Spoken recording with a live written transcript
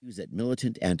argues that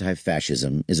militant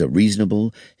anti-fascism is a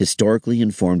reasonable, historically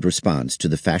informed response to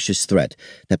the fascist threat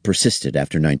that persisted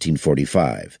after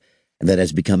 1945, and that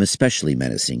has become especially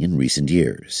menacing in recent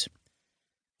years.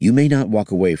 You may not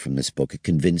walk away from this book a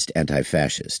convinced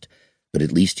anti-fascist, but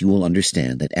at least you will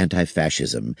understand that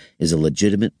anti-fascism is a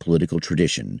legitimate political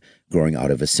tradition growing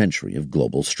out of a century of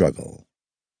global struggle.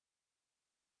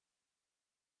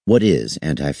 What is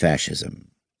anti-fascism?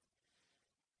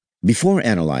 Before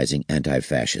analyzing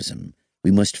anti-fascism, we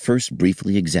must first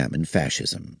briefly examine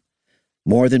fascism.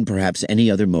 More than perhaps any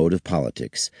other mode of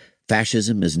politics,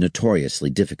 fascism is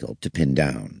notoriously difficult to pin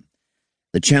down.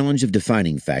 The challenge of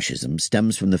defining fascism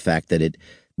stems from the fact that it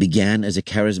began as a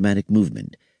charismatic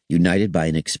movement united by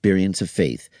an experience of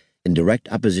faith in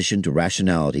direct opposition to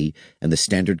rationality and the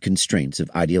standard constraints of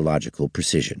ideological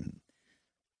precision.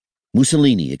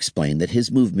 Mussolini explained that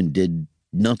his movement did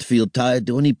not feel tied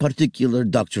to any particular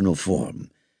doctrinal form.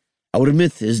 Our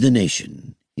myth is the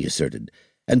nation, he asserted,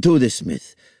 and to this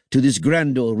myth, to this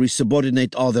grandeur, we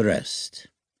subordinate all the rest.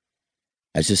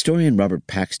 As historian Robert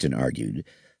Paxton argued,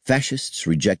 fascists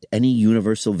reject any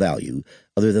universal value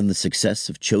other than the success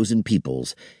of chosen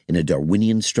peoples in a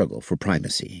Darwinian struggle for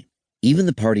primacy. Even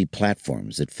the party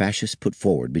platforms that fascists put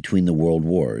forward between the world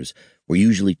wars were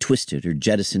usually twisted or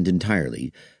jettisoned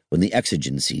entirely when the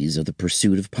exigencies of the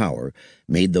pursuit of power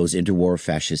made those interwar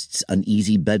fascists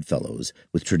uneasy bedfellows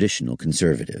with traditional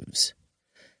conservatives.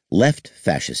 Left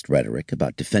fascist rhetoric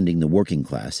about defending the working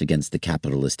class against the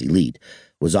capitalist elite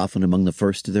was often among the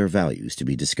first of their values to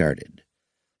be discarded.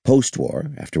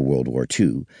 Post-war, after World War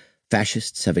II,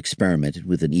 fascists have experimented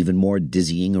with an even more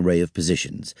dizzying array of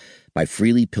positions by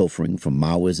freely pilfering from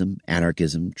Maoism,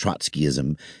 anarchism,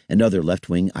 Trotskyism, and other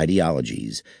left-wing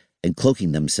ideologies, and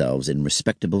cloaking themselves in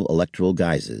respectable electoral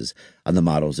guises on the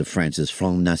models of France's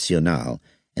Front National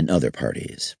and other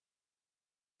parties.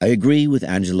 I agree with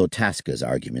Angelo Tasca's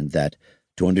argument that,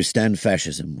 to understand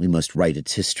fascism, we must write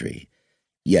its history.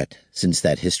 Yet, since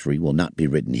that history will not be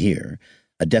written here,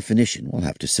 a definition will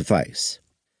have to suffice.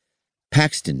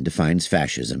 Paxton defines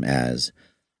fascism as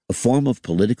a form of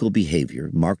political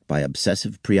behavior marked by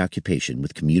obsessive preoccupation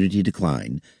with community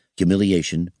decline,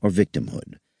 humiliation, or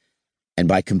victimhood, and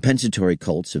by compensatory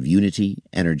cults of unity,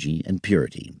 energy, and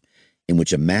purity, in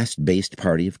which a mass-based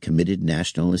party of committed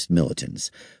nationalist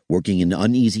militants, working in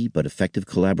uneasy but effective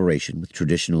collaboration with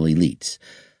traditional elites,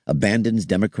 abandons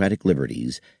democratic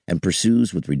liberties and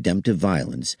pursues with redemptive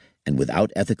violence and without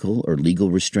ethical or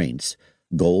legal restraints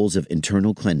goals of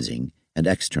internal cleansing and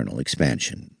external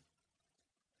expansion.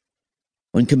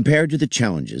 When compared to the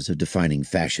challenges of defining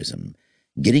fascism,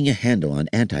 getting a handle on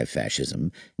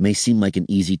anti-fascism may seem like an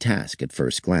easy task at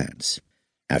first glance.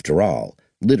 After all,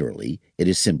 literally, it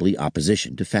is simply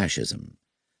opposition to fascism.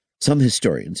 Some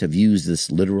historians have used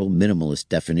this literal minimalist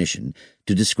definition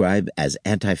to describe as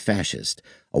anti-fascist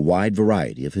a wide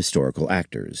variety of historical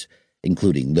actors,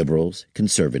 including liberals,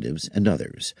 conservatives, and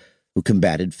others, who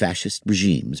combated fascist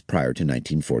regimes prior to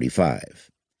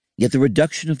 1945. Yet the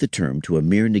reduction of the term to a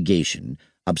mere negation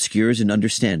obscures an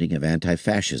understanding of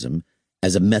anti-fascism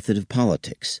as a method of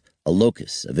politics, a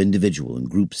locus of individual and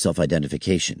group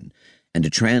self-identification, and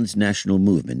a transnational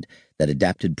movement that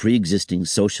adapted pre-existing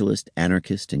socialist,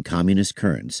 anarchist, and communist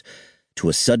currents to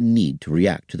a sudden need to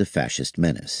react to the fascist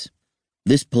menace.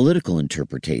 This political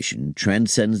interpretation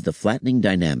transcends the flattening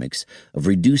dynamics of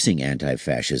reducing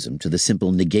anti-fascism to the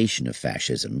simple negation of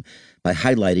fascism by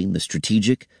highlighting the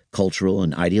strategic, cultural,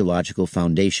 and ideological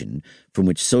foundation from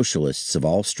which socialists of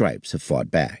all stripes have fought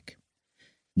back.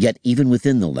 Yet even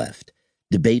within the left,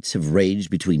 debates have raged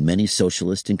between many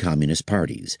socialist and communist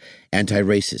parties,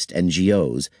 anti-racist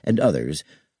NGOs, and others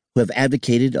who have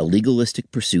advocated a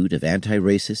legalistic pursuit of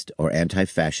anti-racist or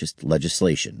anti-fascist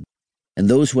legislation, and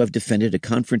those who have defended a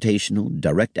confrontational,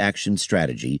 direct-action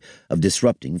strategy of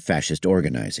disrupting fascist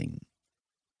organizing.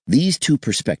 These two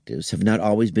perspectives have not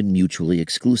always been mutually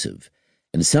exclusive,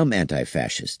 and some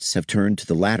anti-fascists have turned to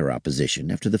the latter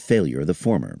opposition after the failure of the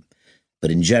former.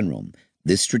 But in general,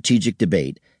 this strategic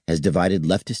debate has divided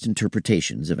leftist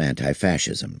interpretations of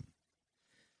anti-fascism.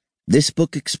 This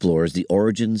book explores the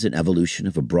origins and evolution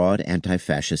of a broad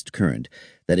anti-fascist current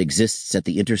that exists at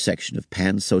the intersection of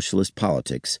pan-socialist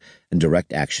politics and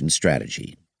direct action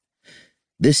strategy.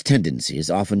 This tendency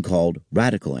is often called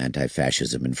radical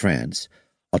anti-fascism in France,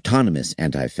 autonomous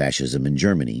anti-fascism in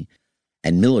Germany,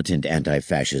 and militant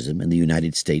anti-fascism in the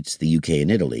United States, the UK, and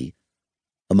Italy,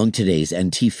 among today's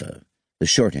Antifa, the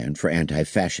shorthand for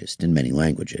anti-fascist in many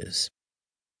languages.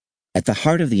 At the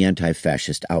heart of the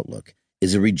anti-fascist outlook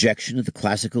is a rejection of the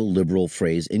classical liberal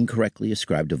phrase incorrectly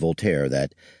ascribed to Voltaire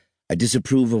that, "I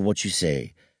disapprove of what you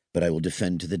say, but I will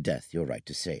defend to the death your right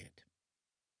to say it."